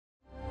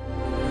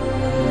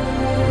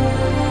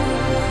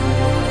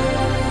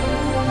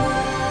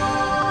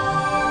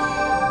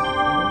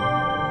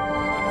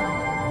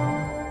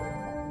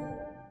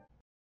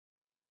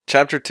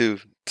Chapter 2,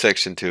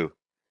 Section 2,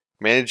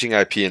 Managing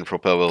IP in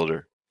Propel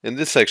Builder. In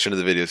this section of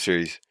the video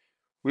series,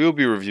 we will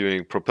be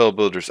reviewing Propel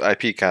Builder's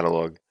IP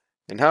catalog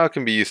and how it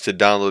can be used to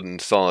download and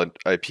install an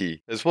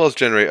IP, as well as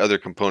generate other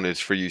components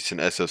for use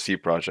in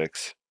SOC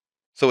projects.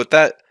 So with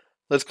that,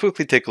 let's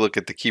quickly take a look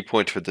at the key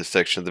points for this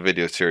section of the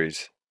video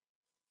series.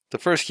 The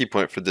first key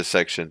point for this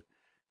section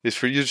is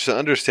for users to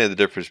understand the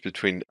difference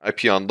between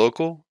IP on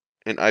local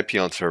and IP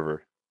on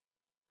server.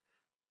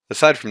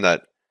 Aside from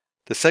that,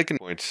 the second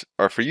points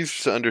are for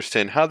users to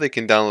understand how they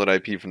can download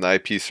IP from the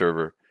IP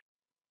server.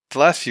 The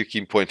last few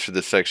key points for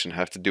this section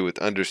have to do with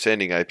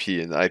understanding IP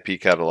in the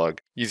IP catalog,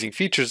 using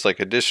features like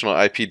additional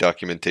IP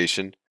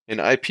documentation and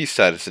IP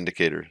status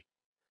indicator.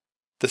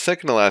 The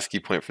second to last key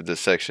point for this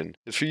section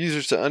is for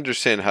users to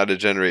understand how to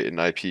generate an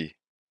IP.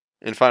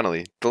 And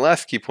finally, the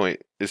last key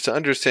point is to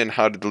understand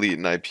how to delete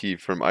an IP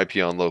from IP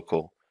on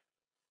local.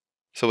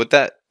 So with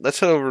that, let's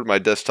head over to my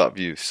desktop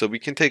view so we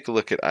can take a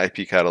look at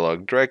IP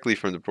catalog directly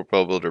from the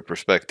Propel Builder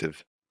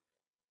perspective.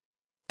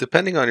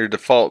 Depending on your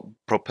default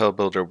Propel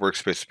Builder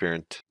workspace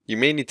appearance, you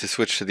may need to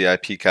switch to the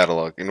IP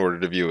catalog in order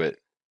to view it.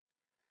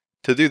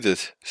 To do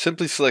this,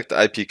 simply select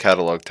the IP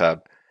catalog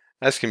tab,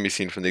 as can be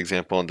seen from the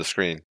example on the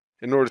screen,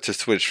 in order to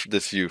switch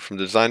this view from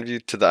the design view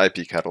to the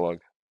IP catalog.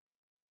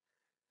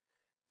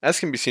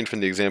 As can be seen from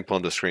the example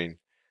on the screen,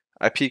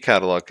 IP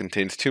catalog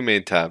contains two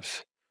main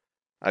tabs,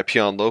 IP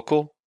on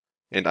local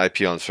and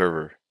IP on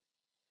server.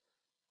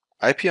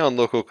 IP on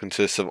local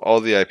consists of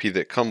all the IP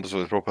that comes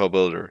with Propel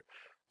Builder,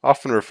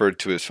 often referred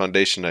to as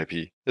Foundation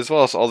IP, as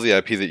well as all the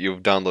IP that you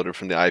have downloaded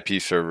from the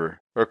IP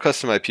server, or a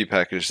custom IP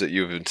package that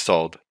you have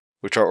installed,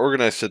 which are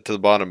organized at the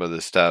bottom of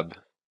this tab.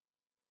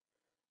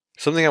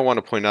 Something I want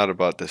to point out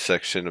about this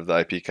section of the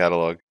IP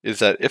catalog is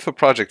that if a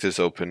project is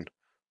open,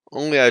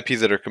 only IP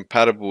that are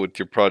compatible with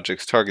your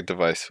project's target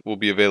device will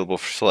be available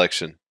for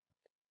selection.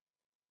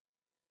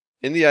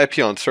 In the IP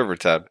on server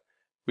tab,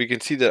 we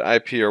can see that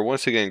IP are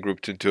once again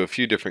grouped into a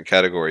few different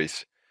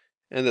categories,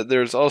 and that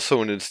there is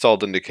also an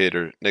installed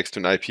indicator next to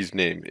an IP's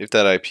name if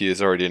that IP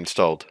is already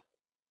installed.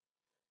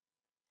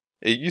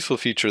 A useful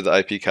feature of the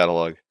IP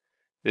catalog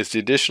is the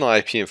additional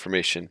IP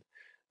information,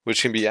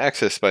 which can be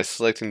accessed by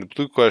selecting the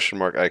blue question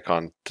mark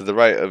icon to the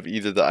right of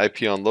either the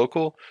IP on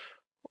local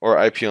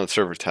or IP on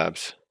server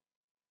tabs.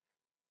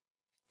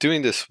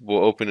 Doing this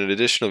will open an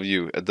additional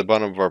view at the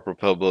bottom of our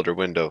Propel Builder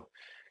window,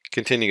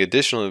 containing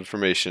additional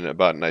information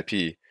about an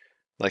IP,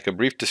 like a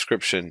brief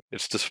description,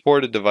 its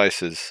supported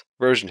devices,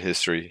 version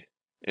history,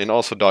 and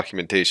also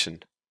documentation.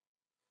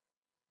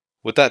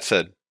 With that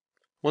said,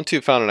 once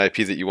you've found an IP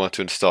that you want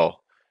to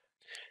install,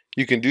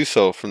 you can do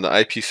so from the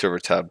IP server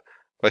tab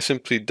by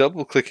simply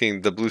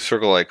double-clicking the blue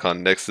circle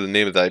icon next to the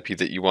name of the IP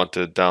that you want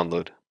to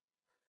download.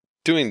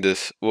 Doing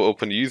this will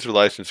open a user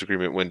license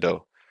agreement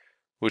window,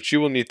 which you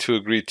will need to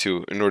agree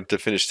to in order to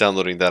finish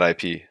downloading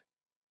that IP.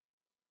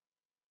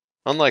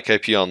 Unlike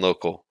IP on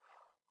local,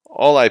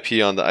 all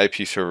IP on the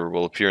IP server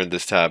will appear in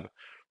this tab,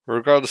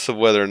 regardless of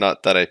whether or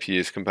not that IP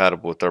is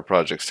compatible with our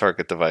project's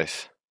target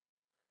device.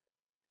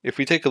 If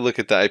we take a look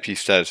at the IP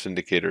status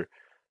indicator,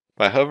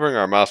 by hovering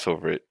our mouse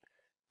over it,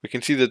 we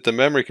can see that the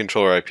memory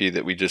controller IP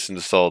that we just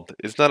installed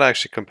is not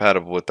actually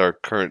compatible with our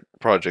current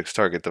project's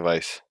target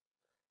device.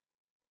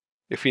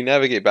 If we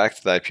navigate back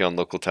to the IP on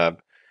local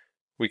tab,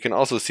 we can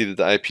also see that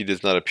the IP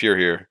does not appear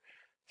here,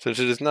 since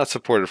it is not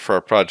supported for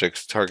our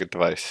project's target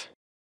device.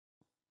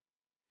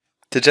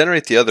 To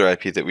generate the other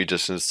IP that we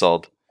just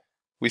installed,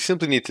 we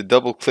simply need to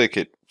double-click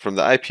it from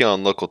the IP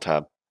on local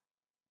tab.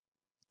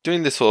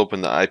 Doing this will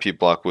open the IP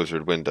block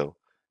wizard window,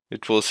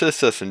 which will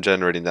assist us in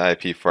generating the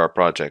IP for our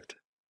project.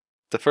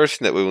 The first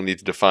thing that we will need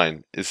to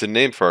define is the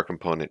name for our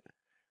component,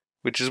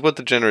 which is what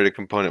the generated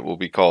component will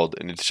be called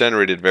in its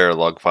generated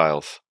Verilog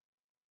files.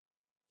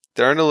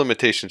 There are no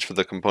limitations for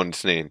the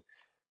component's name,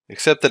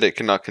 except that it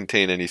cannot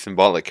contain any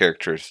symbolic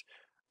characters,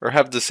 or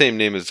have the same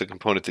name as the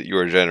component that you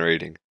are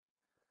generating.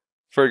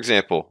 For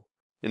example,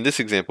 in this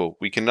example,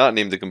 we cannot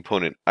name the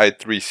component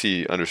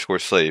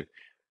i3c_slave,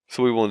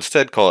 so we will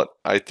instead call it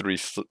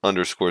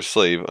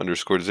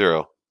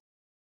i3_slave_0.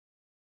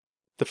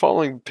 The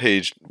following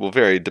page will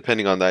vary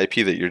depending on the IP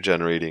that you're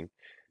generating,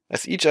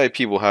 as each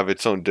IP will have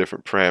its own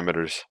different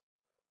parameters.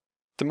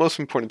 The most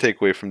important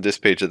takeaway from this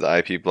page of the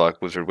IP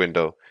block wizard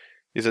window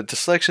is that the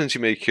selections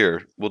you make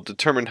here will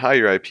determine how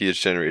your IP is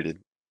generated.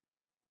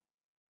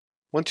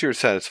 Once you are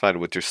satisfied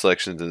with your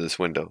selections in this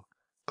window,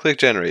 click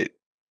Generate,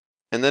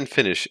 and then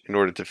Finish in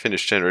order to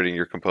finish generating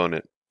your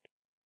component.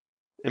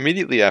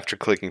 Immediately after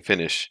clicking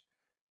Finish,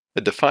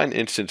 a Define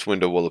Instance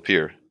window will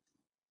appear.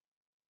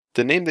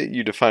 The name that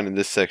you define in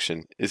this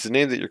section is the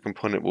name that your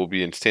component will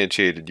be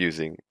instantiated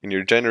using in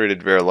your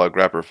generated Verilog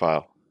wrapper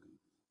file.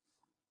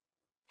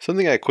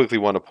 Something I quickly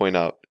want to point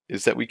out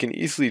is that we can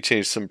easily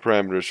change some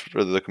parameters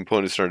for the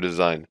components in our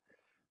design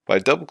by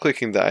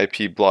double-clicking the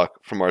IP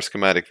block from our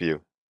schematic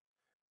view.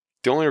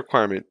 The only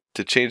requirement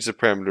to change the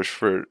parameters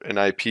for an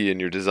IP in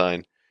your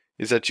design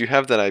is that you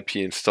have that IP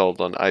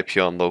installed on IP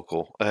on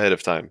local ahead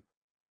of time.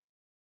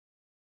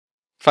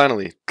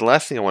 Finally, the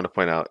last thing I want to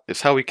point out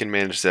is how we can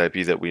manage the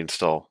IP that we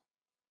install.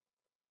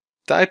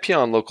 The IP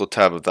on Local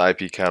tab of the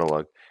IP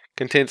catalog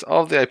contains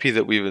all of the IP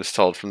that we've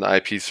installed from the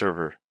IP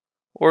server,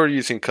 or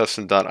using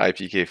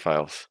custom.ipk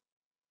files.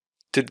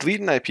 To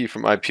delete an IP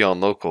from IP on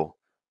Local,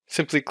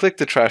 simply click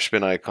the trash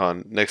bin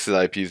icon next to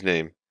the IP's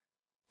name,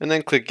 and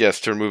then click Yes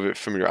to remove it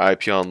from your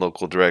IP on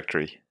Local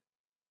directory.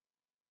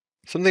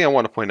 Something I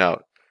want to point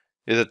out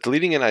is that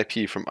deleting an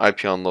IP from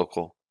IP on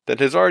Local that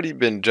has already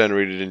been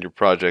generated in your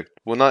project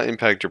will not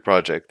impact your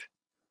project.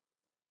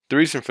 The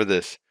reason for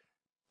this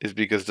is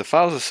because the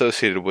files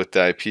associated with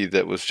the IP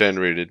that was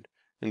generated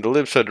in the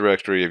lib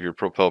subdirectory of your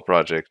Propel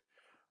project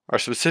are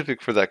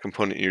specific for that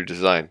component in your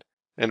design,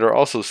 and are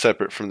also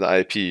separate from the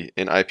IP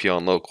in IP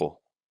on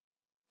Local.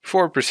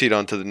 Before we proceed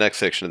on to the next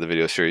section of the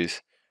video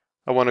series,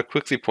 I want to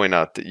quickly point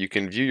out that you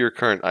can view your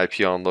current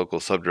IP on Local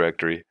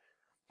subdirectory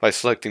by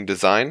selecting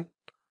Design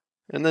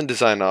and then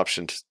Design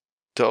Options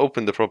to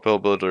open the Propel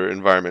Builder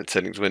Environment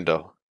Settings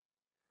window.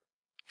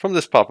 From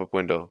this pop-up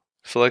window,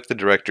 select the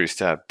Directories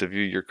tab to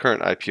view your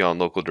current IP on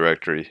Local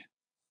directory.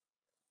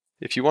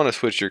 If you want to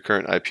switch your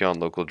current IP on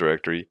Local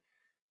directory,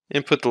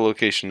 input the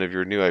location of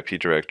your new IP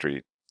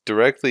directory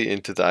directly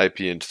into the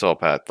IP install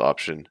path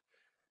option,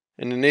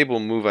 and enable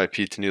Move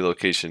IP to New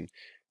Location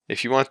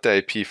if you want the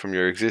IP from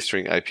your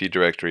existing IP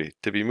directory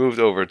to be moved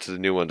over to the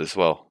new one as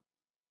well.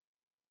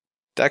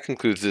 That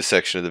concludes this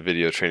section of the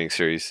video training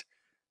series.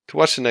 To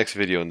watch the next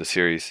video in the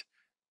series,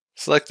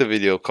 select the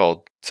video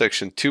called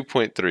Section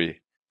 2.3,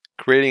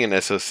 Creating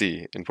an SOC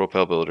in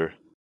Propel Builder.